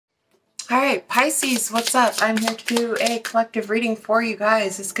All right, Pisces, what's up? I'm here to do a collective reading for you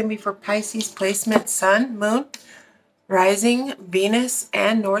guys. This can be for Pisces placement, Sun, Moon, Rising, Venus,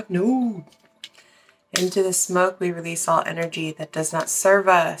 and North Node. Into the smoke, we release all energy that does not serve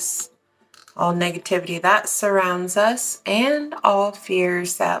us, all negativity that surrounds us, and all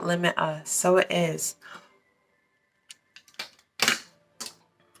fears that limit us. So it is.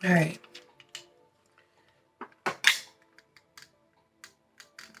 All right.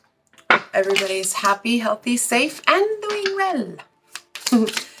 Everybody's happy, healthy, safe, and doing well.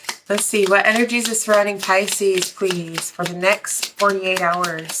 Let's see, what energies is surrounding Pisces, please, for the next 48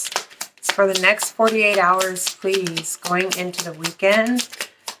 hours. It's for the next 48 hours, please, going into the weekend.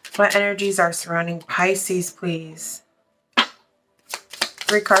 What energies are surrounding Pisces, please?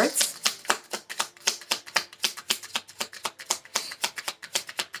 3 cards.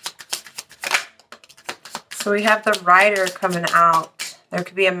 So we have the Rider coming out. There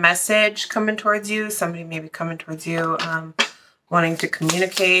could be a message coming towards you. Somebody may be coming towards you wanting to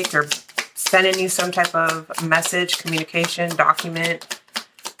communicate or sending you some type of message, communication, document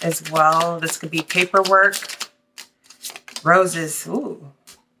as well. This could be paperwork, roses, ooh,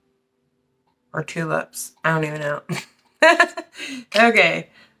 or tulips. I don't even know. Okay.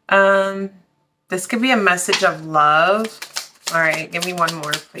 This could be a message of love. All right, give me one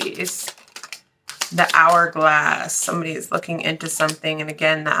more, please. The hourglass. Somebody is looking into something. And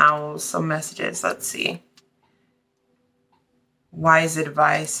again, the owls. So messages. Let's see. Wise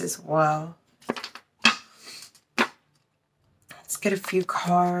advice as well. Let's get a few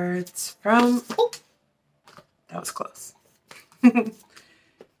cards from... Oh, that was close.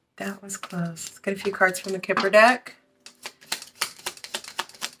 That was close. Let's get a few cards from the Kipper deck.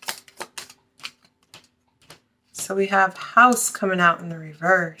 So we have House coming out in the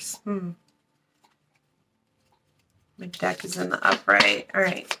reverse. My deck is in the upright. All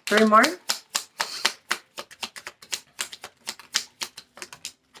right, 3 more.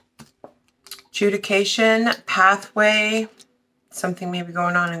 Adjudication, pathway, something maybe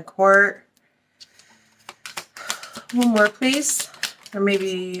going on in court. 1 more, please. Or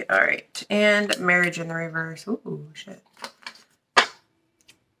maybe, all right. And marriage in the reverse. Ooh, shit.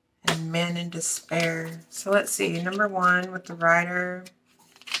 And man in despair. So let's see. Number 1 with the Rider.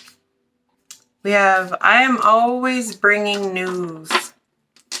 We have, I am always bringing news.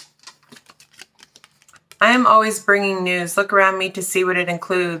 I am always bringing news. Look around me to see what it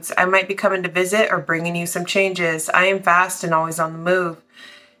includes. I might be coming to visit or bringing you some changes. I am fast and always on the move.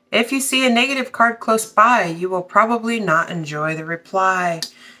 If you see a negative card close by, you will probably not enjoy the reply.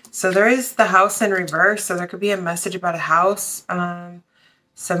 So there is the House in reverse. So there could be a message about a house.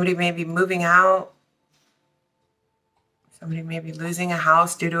 Somebody may be moving out. Somebody may be losing a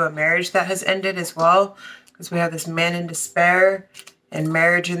house due to a marriage that has ended as well. Because we have this man in despair and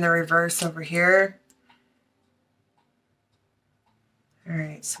marriage in the reverse over here. All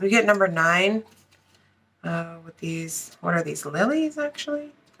right, so we get number 9 with these, what are these, lilies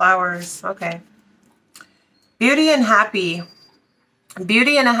actually? Flowers, okay. Beauty and happy.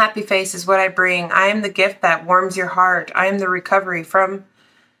 Beauty and a happy face is what I bring. I am the gift that warms your heart. I am the recovery from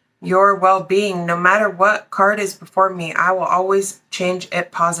your well-being. No matter what card is before me, I will always change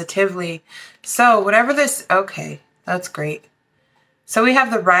it positively. So whatever this, okay, that's great. So we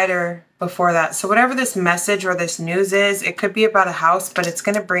have the Rider before that. So whatever this message or this news is, it could be about a house, but it's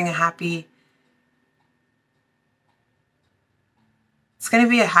going to bring a happy, it's going to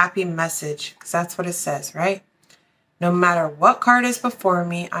be a happy message because that's what it says, right? No matter what card is before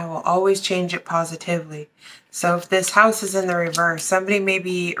me, I will always change it positively. So if this house is in the reverse, somebody may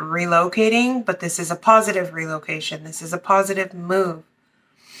be relocating, but this is a positive relocation. This is a positive move.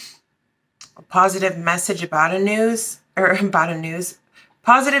 A positive message about a news, or about a news.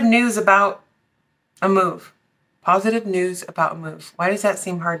 Positive news about a move. Positive news about a move. Why does that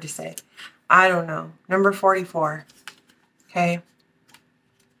seem hard to say? I don't know. Number 44. Okay.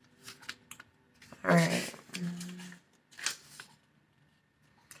 All right.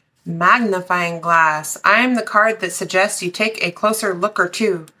 Magnifying glass. I am the card that suggests you take a closer look or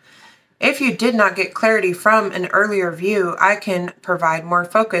two. If you did not get clarity from an earlier view, I can provide more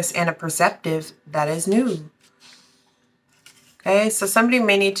focus and a perceptive that is new. Okay, so somebody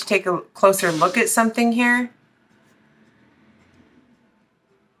may need to take a closer look at something here.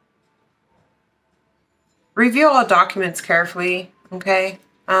 Review all documents carefully, okay?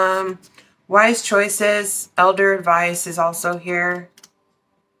 Wise choices, elder advice is also here.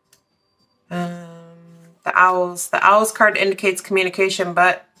 The owls. The owls card indicates communication,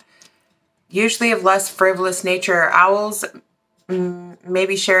 but usually of less frivolous nature. Owls may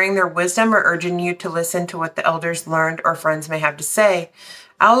be sharing their wisdom or urging you to listen to what the elders learned or friends may have to say.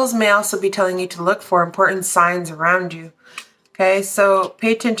 Owls may also be telling you to look for important signs around you. Okay, so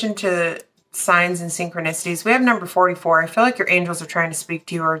pay attention to signs and synchronicities. We have number 44. I feel like your angels are trying to speak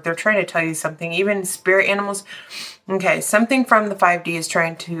to you, or they're trying to tell you something. Even spirit animals. Okay, something from the 5D is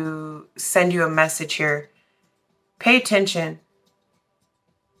trying to send you a message here. Pay attention.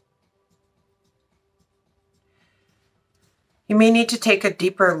 You may need to take a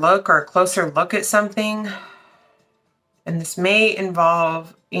deeper look or a closer look at something. And this may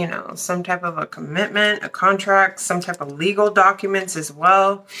involve, you know, some type of a commitment, a contract, some type of legal documents as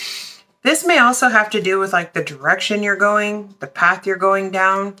well. This may also have to do with like the direction you're going, the path you're going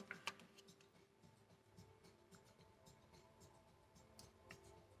down.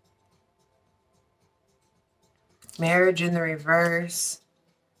 Marriage in the reverse.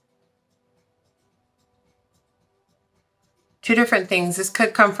 Two different things. This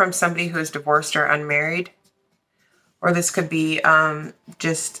could come from somebody who is divorced or unmarried. Or this could be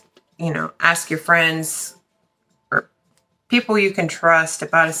just, you know, ask your friends or people you can trust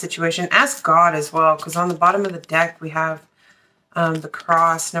about a situation. Ask God as well, because on the bottom of the deck we have the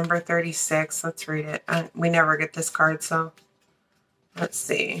cross, number 36. Let's read it. We never get this card, so let's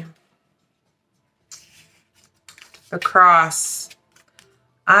see. The cross.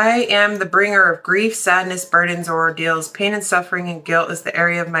 I am the bringer of grief, sadness, burdens, or ordeals. Pain and suffering and guilt is the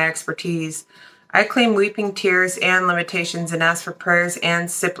area of my expertise. I claim weeping, tears, and limitations and ask for prayers and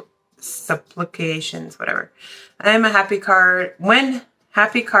supplications, whatever. I am a happy card. When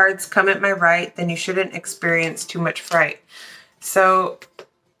happy cards come at my right, then you shouldn't experience too much fright. So,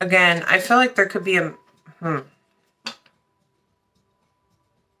 again, I feel like there could be a...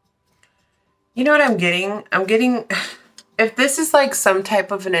 You know what I'm getting? I'm getting... If this is like some type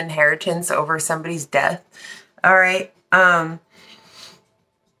of an inheritance over somebody's death, all right,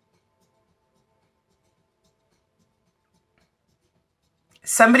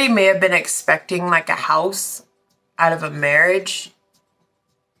 somebody may have been expecting like a house out of a marriage,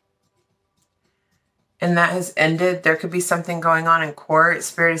 and that has ended. There could be something going on in court.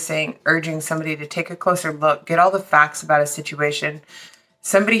 Spirit is saying, urging somebody to take a closer look, get all the facts about a situation.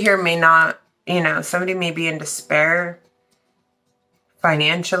 Somebody here may not, you know, somebody may be in despair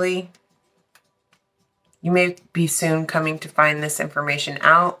financially. You may be soon coming to find this information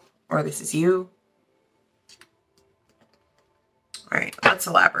out, or this is you. All right, let's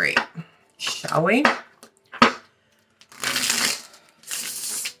elaborate, shall we?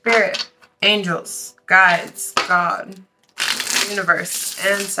 Spirit, angels, guides, God, universe,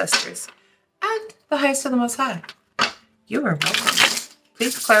 ancestors, and the highest of the Most High. You are welcome.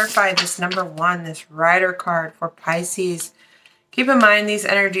 Please clarify this number 1, this Rider card for Pisces. Keep in mind, these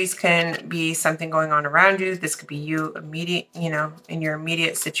energies can be something going on around you. This could be you immediate, you know, in your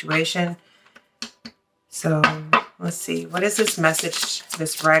immediate situation. So let's see. What is this message,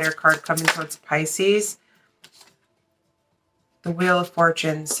 this Rider card coming towards Pisces? The Wheel of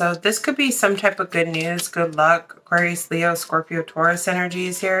Fortune. So this could be some type of good news, good luck. Aquarius, Leo, Scorpio, Taurus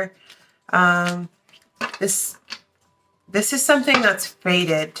energies here. This is something that's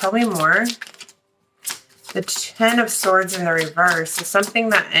faded. Tell me more. The 10 of Swords in the reverse. So something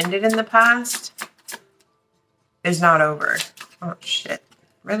that ended in the past is not over. Oh, shit.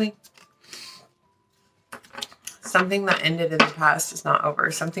 Really? Something that ended in the past is not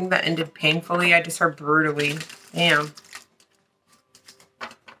over. Something that ended painfully. I just heard brutally. Damn.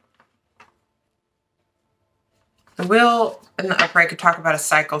 The Wheel in the upright could talk about a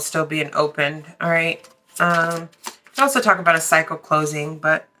cycle still being opened. All right. Could also talk about a cycle closing,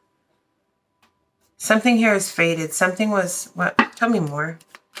 but something here is faded. Something was, what? Tell me more.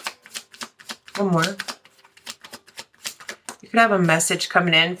 One more. You could have a message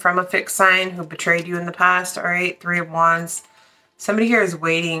coming in from a fixed sign who betrayed you in the past. All right, 3 of Wands. Somebody here is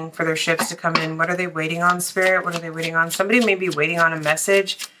waiting for their ships to come in. What are they waiting on, Spirit? What are they waiting on? Somebody may be waiting on a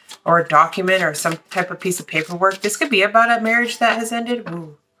message or a document or some type of piece of paperwork. This could be about a marriage that has ended.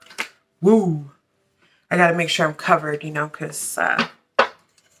 Woo. Woo. I got to make sure I'm covered, you know, because...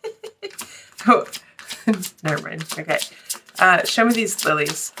 oh. Never mind. Okay. Show me these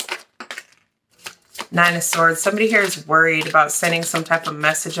lilies. 9 of Swords. Somebody here is worried about sending some type of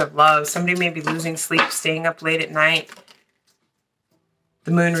message of love. Somebody may be losing sleep, staying up late at night.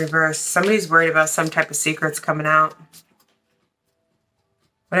 The Moon reverse. Somebody's worried about some type of secrets coming out.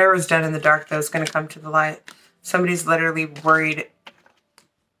 Whatever was done in the dark, though, is going to come to the light. Somebody's literally worried.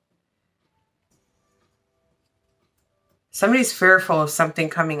 Somebody's fearful of something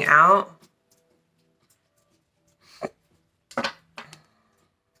coming out.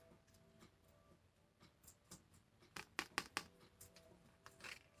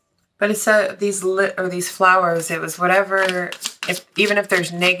 But it said these flowers, it was whatever even if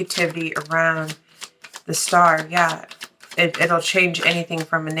there's negativity around the star, yeah, it'll change anything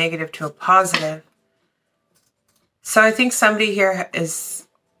from a negative to a positive. So I think somebody here is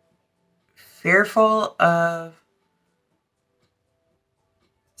fearful of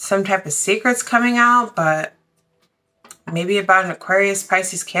some type of secrets coming out, but maybe about an Aquarius,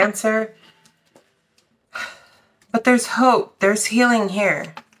 Pisces, Cancer. But there's hope. There's healing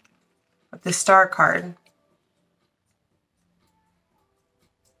here with the Star card.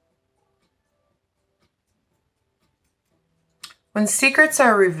 When secrets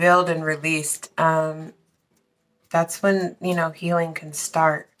are revealed and released, that's when, you know, healing can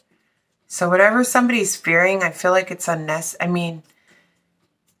start. So whatever somebody's fearing, I feel like it's unnecessary. I mean,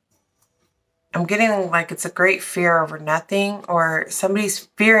 I'm getting like it's a great fear over nothing, or somebody's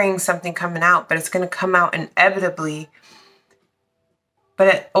fearing something coming out, but it's going to come out inevitably.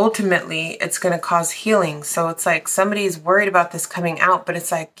 But ultimately, it's going to cause healing. So it's like somebody's worried about this coming out, but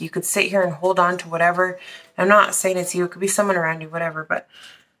it's like you could sit here and hold on to whatever. I'm not saying it's you. It could be someone around you, whatever. But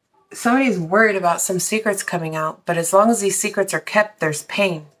somebody's worried about some secrets coming out. But as long as these secrets are kept, there's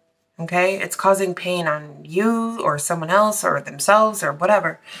pain. Okay? It's causing pain on you or someone else or themselves or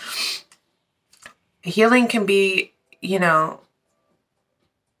whatever. Healing can be, you know,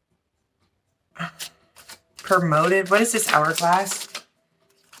 promoted. What is this hourglass?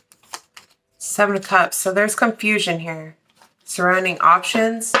 7 of Cups. So there's confusion here surrounding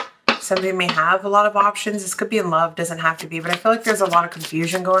options. Somebody may have a lot of options. This could be in love, doesn't have to be, but I feel like there's a lot of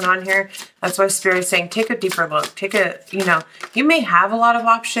confusion going on here. That's why Spirit is saying take a deeper look. Take a, you know, you may have a lot of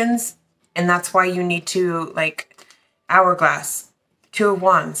options, and that's why you need to, like, hourglass, 2 of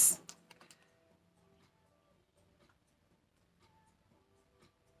Wands.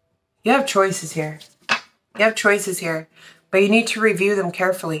 You have choices here. You have choices here, but you need to review them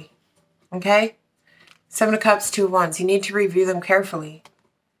carefully. Okay? 7 of Cups, 2 of Wands. You need to review them carefully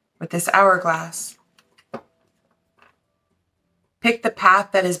with this hourglass. Pick the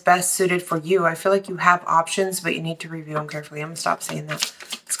path that is best suited for you. I feel like you have options, but you need to review them carefully. I'm going to stop saying that.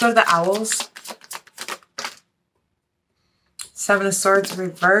 Let's go to the Owls. 7 of Swords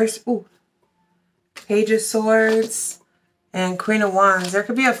reverse. Ooh. Page of Swords. And Queen of Wands. There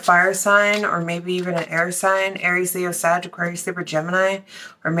could be a fire sign or maybe even an air sign. Aries, Leo, Sag, Aquarius, Libra, Gemini.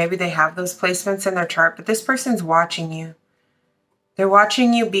 Or maybe they have those placements in their chart. But this person's watching you. They're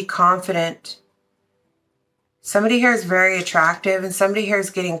watching you be confident. Somebody here is very attractive. And somebody here is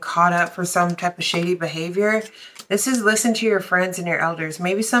getting caught up for some type of shady behavior. This is listen to your friends and your elders.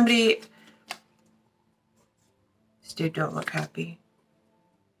 Maybe somebody... This dude don't look happy.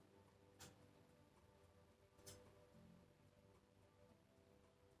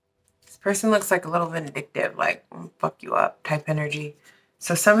 Person looks like a little vindictive, like, fuck you up type energy.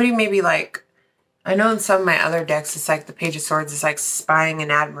 So somebody may be like, I know in some of my other decks, it's like the Page of Swords is like spying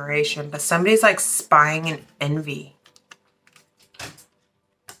and admiration, but somebody's like spying and envy.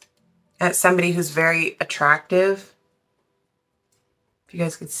 At somebody who's very attractive. If you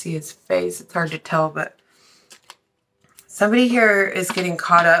guys could see his face, it's hard to tell, but somebody here is getting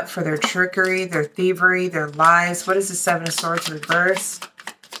caught up for their trickery, their thievery, their lies. What is the 7 of Swords reverse?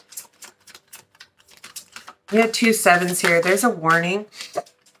 We had 2 7s here. There's a warning.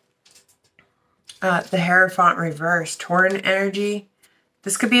 The Hierophant reverse. Tauran energy.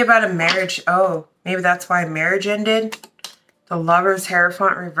 This could be about a marriage. Oh, maybe that's why marriage ended. The Lover's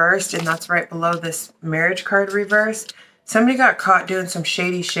Hierophant reversed, and that's right below this marriage card reversed. Somebody got caught doing some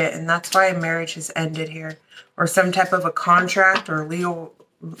shady shit, and that's why a marriage has ended here. Or some type of a contract or legal,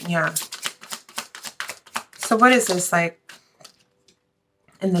 yeah. So what is this like?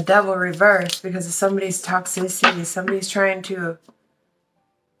 And the Devil reversed because of somebody's toxicity. Somebody's trying to...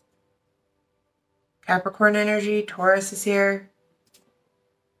 Capricorn energy. Taurus is here.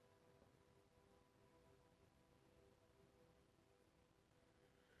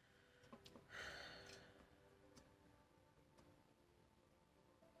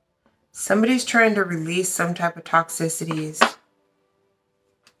 Somebody's trying to release some type of toxicities.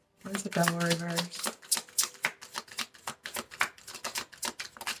 Where's the Devil reverse?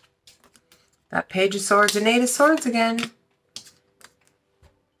 That Page of Swords and 8 of Swords again.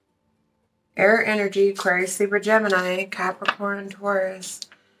 Air energy, Aquarius, Libra, Gemini, Capricorn, Taurus.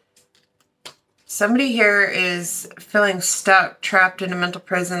 Somebody here is feeling stuck, trapped in a mental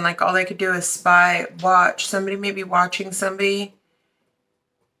prison. Like all they could do is spy, watch. Somebody may be watching somebody.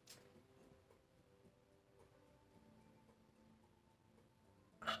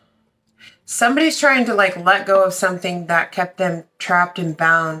 Somebody's trying to like let go of something that kept them trapped and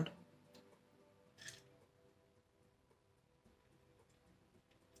bound.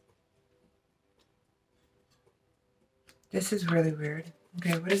 This is really weird.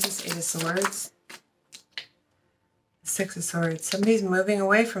 Okay, what is this? 8 of Swords? 6 of Swords. Somebody's moving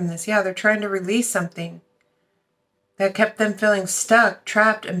away from this. Yeah, they're trying to release something that kept them feeling stuck,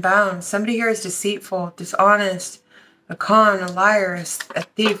 trapped, and bound. Somebody here is deceitful, dishonest, a con, a liar, a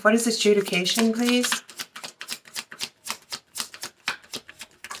thief. What is this adjudication, please?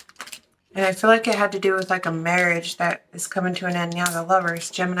 And I feel like it had to do with like a marriage that is coming to an end. Yeah, the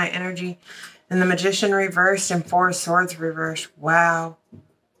Lovers, Gemini energy, and the Magician reversed, and 4 of Swords reversed. Wow.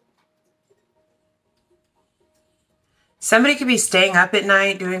 Somebody could be staying up at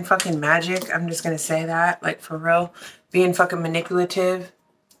night doing fucking magic. I'm just going to say that, like for real. Being fucking manipulative.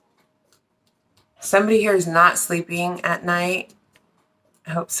 Somebody here is not sleeping at night.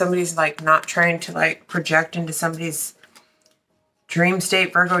 I hope somebody's like not trying to like project into somebody's dream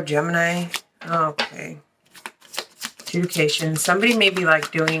state. Virgo, Gemini. Okay. Adjudication. Somebody may be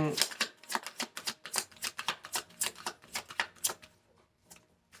like doing...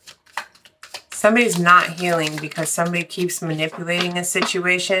 Somebody's not healing because somebody keeps manipulating a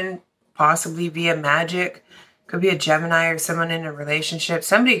situation, possibly via magic. Could be a Gemini or someone in a relationship.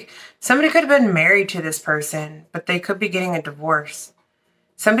 Somebody could have been married to this person, but they could be getting a divorce.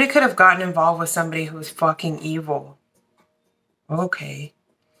 Somebody could have gotten involved with somebody who was fucking evil. Okay.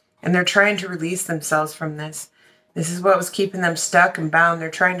 And they're trying to release themselves from this. This is what was keeping them stuck and bound.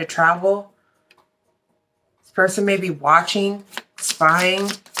 They're trying to travel. This person may be watching, spying,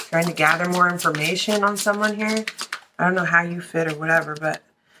 trying to gather more information on someone here. I don't know how you fit or whatever, but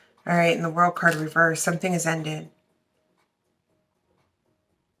all right, in the World card reverse, something has ended.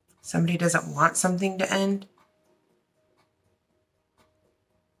 Somebody doesn't want something to end.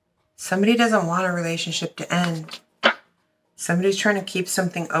 Somebody doesn't want a relationship to end. Somebody's trying to keep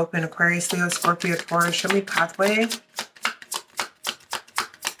something open. Aquarius, Leo, Scorpio, Taurus. Show me pathway.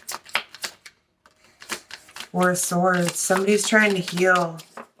 4 of Swords. Somebody's trying to heal.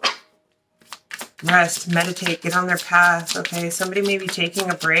 Rest, meditate, get on their path. Okay, somebody may be taking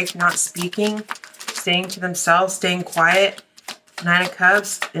a break, not speaking, staying to themselves, staying quiet. 9 of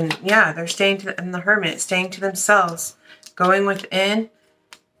Cups, and yeah, they're staying in the Hermit, staying to themselves, going within.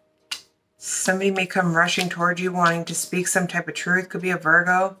 Somebody may come rushing towards you, wanting to speak some type of truth. Could be a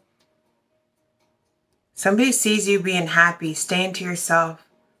Virgo. Somebody sees you being happy, staying to yourself,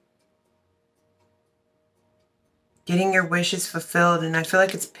 getting your wishes fulfilled, and I feel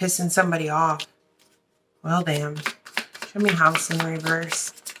like it's pissing somebody off. Well, damn. Show me House in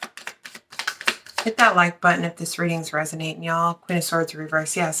reverse. Hit that like button if this reading's resonating, y'all. Queen of Swords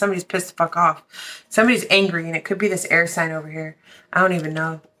reverse. Yeah, somebody's pissed the fuck off. Somebody's angry, and it could be this air sign over here. I don't even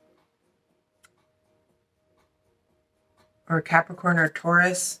know. Or Capricorn or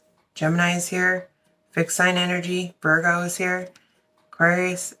Taurus. Gemini is here. Fixed sign energy. Virgo is here.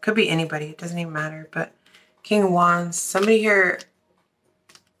 Aquarius. It could be anybody. It doesn't even matter. But King of Wands. Somebody here...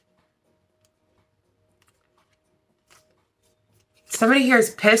 Somebody here is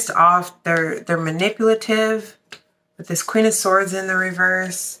pissed off. They're manipulative. With this Queen of Swords in the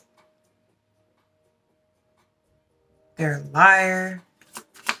reverse. They're a liar.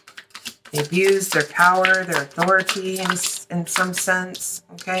 They abuse their power, their authority in some sense.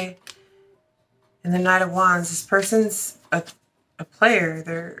 Okay. And the Knight of Wands. This person's a player.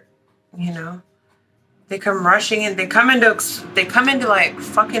 They're, you know, they come rushing in. They come into like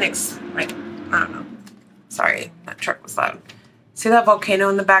fucking like, I don't know. Sorry, that truck was loud. See that volcano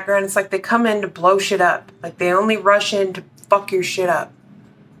in the background? It's like they come in to blow shit up. Like they only rush in to fuck your shit up.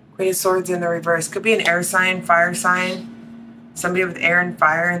 Queen of Swords in the reverse. Could be an air sign, fire sign. Somebody with air and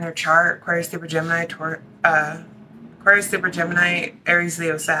fire in their chart. Aquarius, Libra, Gemini, Aquarius, Libra, Gemini, Aries,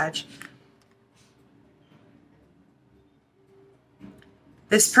 Leo, Sag.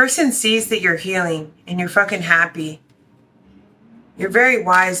 This person sees that you're healing and you're fucking happy. You're very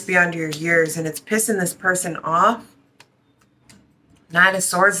wise beyond your years, and it's pissing this person off. 9 of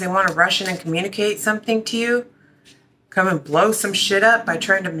Swords, they want to rush in and communicate something to you. Come and blow some shit up by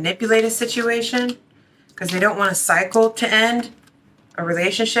trying to manipulate a situation. Because they don't want a cycle to end. A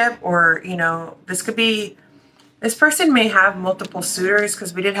relationship. Or, you know, this could be... This person may have multiple suitors.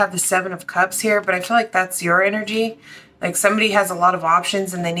 Because we did have the 7 of Cups here. But I feel like that's your energy. Like somebody has a lot of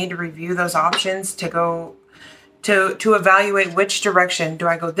options. And they need to review those options to go... To evaluate which direction. Do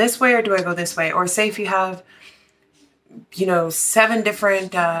I go this way or do I go this way? Or say if you have... you know, 7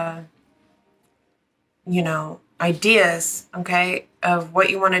 different, you know, ideas, okay, of what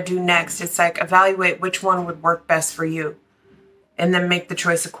you want to do next. It's like evaluate which one would work best for you and then make the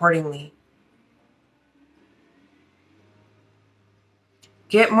choice accordingly.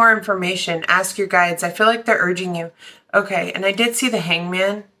 Get more information. Ask your guides. I feel like they're urging you. Okay, and I did see the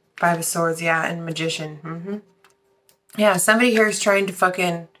Hangman, 5 of Swords, yeah, and Magician. Yeah, somebody here is trying to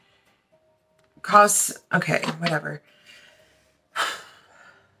fucking cause... Okay, whatever.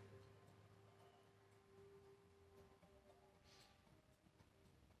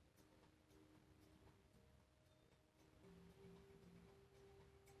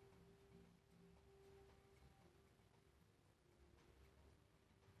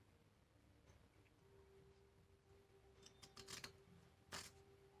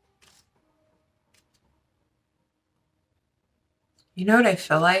 You know what I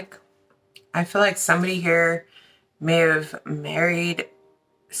feel like? I feel like somebody here may have married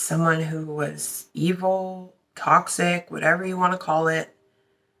someone who was evil, toxic, whatever you want to call it,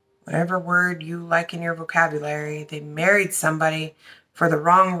 whatever word you like in your vocabulary. They married somebody for the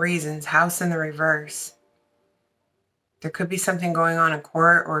wrong reasons, house in the reverse. There could be something going on in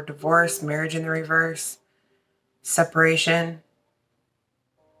court or divorce, marriage in the reverse, separation.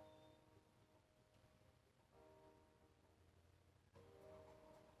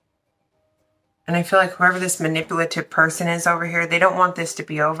 And I feel like whoever this manipulative person is over here, they don't want this to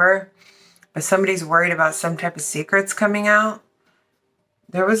be over. But somebody's worried about some type of secrets coming out.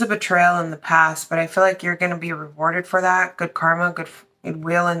 There was a betrayal in the past, but I feel like you're going to be rewarded for that. Good karma,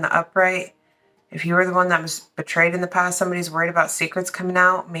 goodwill in the upright. If you were the one that was betrayed in the past, somebody's worried about secrets coming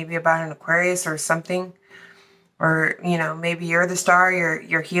out, maybe about an Aquarius or something. Or, you know, maybe you're the star,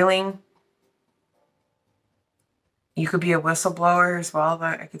 you're healing. You could be a whistleblower as well,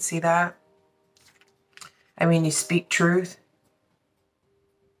 but I could see that. I mean, you speak truth.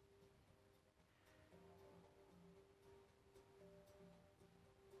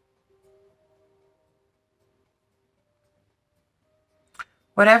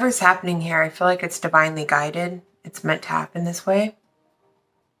 Whatever's happening here, I feel like it's divinely guided. It's meant to happen this way.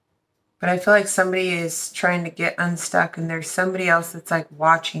 But I feel like somebody is trying to get unstuck and there's somebody else that's like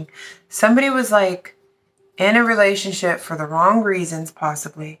watching. Somebody was like in a relationship for the wrong reasons,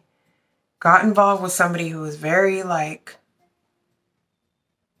 possibly. Got involved with somebody who was very like...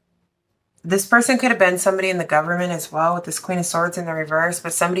 This person could have been somebody in the government as well with this Queen of Swords in the reverse,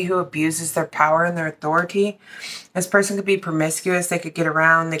 but somebody who abuses their power and their authority. This person could be promiscuous. They could get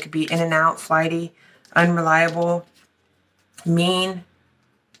around. They could be in and out, flighty, unreliable, mean,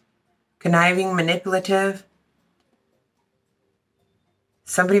 conniving, manipulative.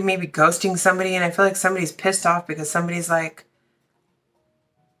 Somebody may be ghosting somebody, and I feel like somebody's pissed off because somebody's like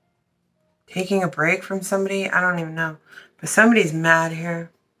taking a break from somebody. I don't even know. But somebody's mad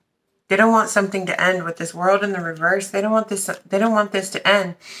here. They don't want something to end with this world in the reverse. They don't want this to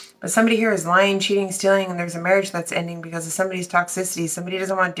end. But somebody here is lying, cheating, stealing, and there's a marriage that's ending because of somebody's toxicity. Somebody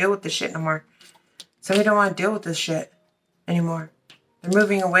doesn't want to deal with this shit no more. Somebody don't want to deal with this shit anymore. They're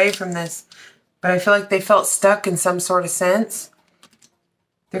moving away from this. But I feel like they felt stuck in some sort of sense.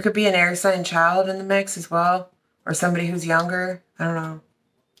 There could be an air sign child in the mix as well. Or somebody who's younger. I don't know.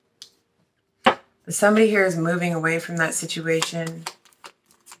 But somebody here is moving away from that situation.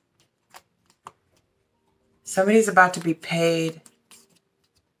 Somebody's about to be paid.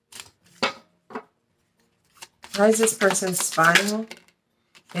 Why is this person spying?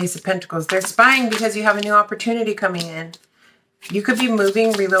 Ace of Pentacles. They're spying because you have a new opportunity coming in. You could be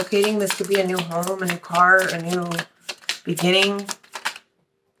moving, relocating. This could be a new home, a new car, a new beginning.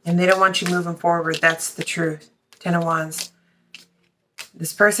 And they don't want you moving forward. That's the truth. Ten of Wands.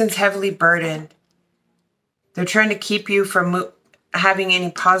 This person's heavily burdened. They're trying to keep you from having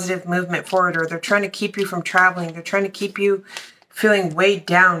any positive movement forward, or they're trying to keep you from traveling. They're trying to keep you feeling weighed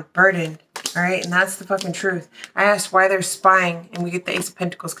down, burdened. All right, and that's the fucking truth. I asked why they're spying, and we get the Ace of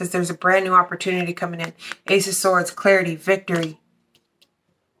Pentacles because there's a brand new opportunity coming in. Ace of Swords, clarity, victory.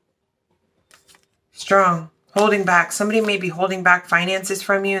 Strong, holding back. Somebody may be holding back finances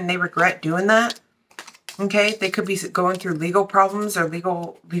from you, and they regret doing that. Okay, they could be going through legal problems or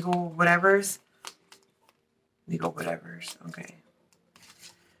legal whatevers. Legal whatevers, okay.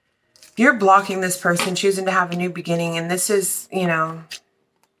 You're blocking this person, choosing to have a new beginning. And this is, you know,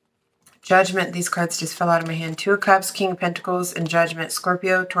 Judgment. These cards just fell out of my hand. Two of Cups, King of Pentacles, and Judgment.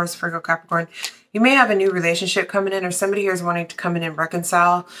 Scorpio, Taurus, Virgo, Capricorn. You may have a new relationship coming in, or somebody here is wanting to come in and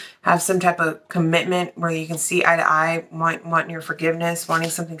reconcile, have some type of commitment where you can see eye to eye, wanting your forgiveness, wanting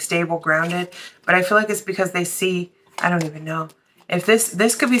something stable, grounded. But I feel like it's because they see, I don't even know. If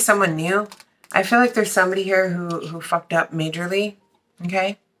this could be someone new. I feel like there's somebody here who fucked up majorly,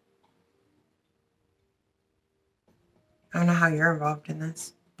 okay? I don't know how you're involved in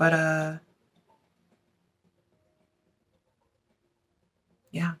this, but,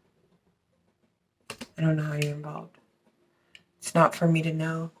 yeah. I don't know how you're involved. It's not for me to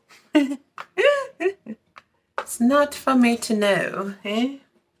know. It's not for me to know, eh?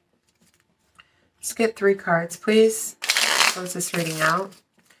 Let's get 3 cards, please. close this reading out.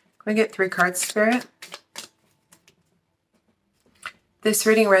 Can we get 3 cards, Spirit? This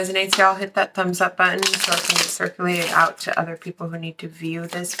reading resonates, y'all. Hit that thumbs up button so it can get circulated out to other people who need to view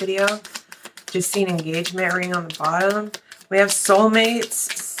this video. Just see an engagement ring on the bottom. We have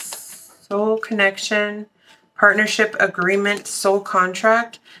soulmates, soul connection, partnership agreement, soul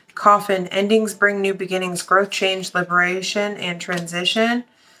contract, coffin, endings bring new beginnings, growth, change, liberation, and transition.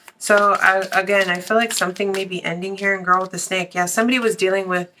 So again, I feel like something may be ending here in Girl with the Snake. Yeah, somebody was dealing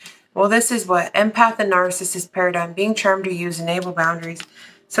with, well, this is what? Empath and narcissist paradigm, being charmed to use, enable boundaries.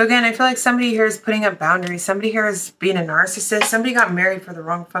 So again, I feel like somebody here is putting up boundaries. Somebody here is being a narcissist. Somebody got married for the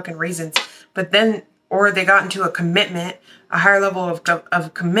wrong fucking reasons. But then, or they got into a commitment, a higher level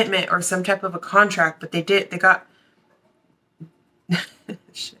of commitment or some type of a contract. But they got...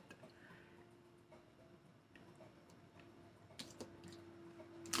 Shit.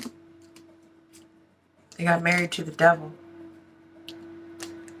 They got married to the devil.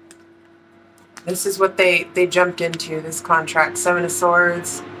 This is what they jumped into, this contract. 7 of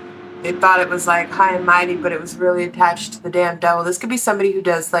Swords. They thought it was like high and mighty, but it was really attached to the damn devil. This could be somebody who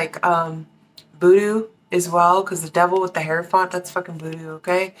does like voodoo as well, because the devil with the hair font, that's fucking voodoo,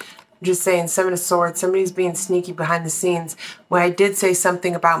 okay? I'm just saying, 7 of Swords, somebody's being sneaky behind the scenes. When I did say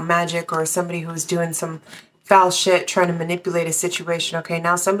something about magic or somebody who was doing some foul shit, trying to manipulate a situation, okay?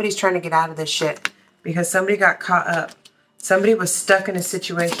 Now somebody's trying to get out of this shit because somebody got caught up. Somebody was stuck in a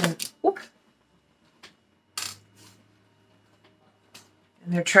situation. Whoop.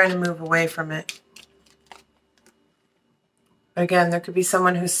 And they're trying to move away from it. But again, there could be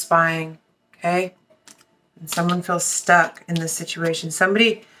someone who's spying, okay? And someone feels stuck in this situation.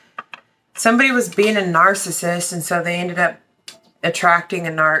 Somebody was being a narcissist, and so they ended up attracting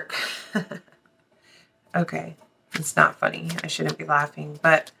a narc. Okay, it's not funny. I shouldn't be laughing.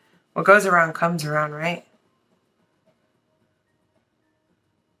 But what goes around comes around, right?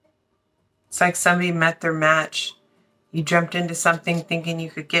 It's like somebody met their match. You jumped into something thinking you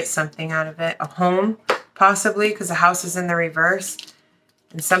could get something out of it. A home, possibly, because the house is in the reverse.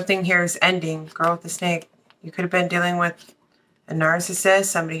 And something here is ending. Girl with the Snake. You could have been dealing with a narcissist.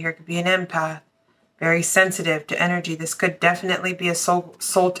 Somebody here could be an empath. Very sensitive to energy. This could definitely be a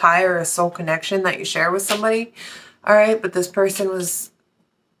soul tie or a soul connection that you share with somebody. All right, but this person was...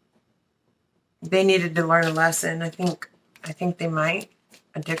 They needed to learn a lesson. I think they might.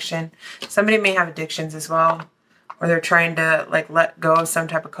 Addiction. Somebody may have addictions as well. Or they're trying to like let go of some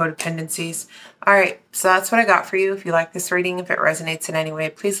type of codependencies. All right, so that's what I got for you. If you like this reading, if it resonates in any way,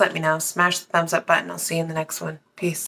 please let me know. Smash the thumbs up button. I'll see you in the next one. Peace.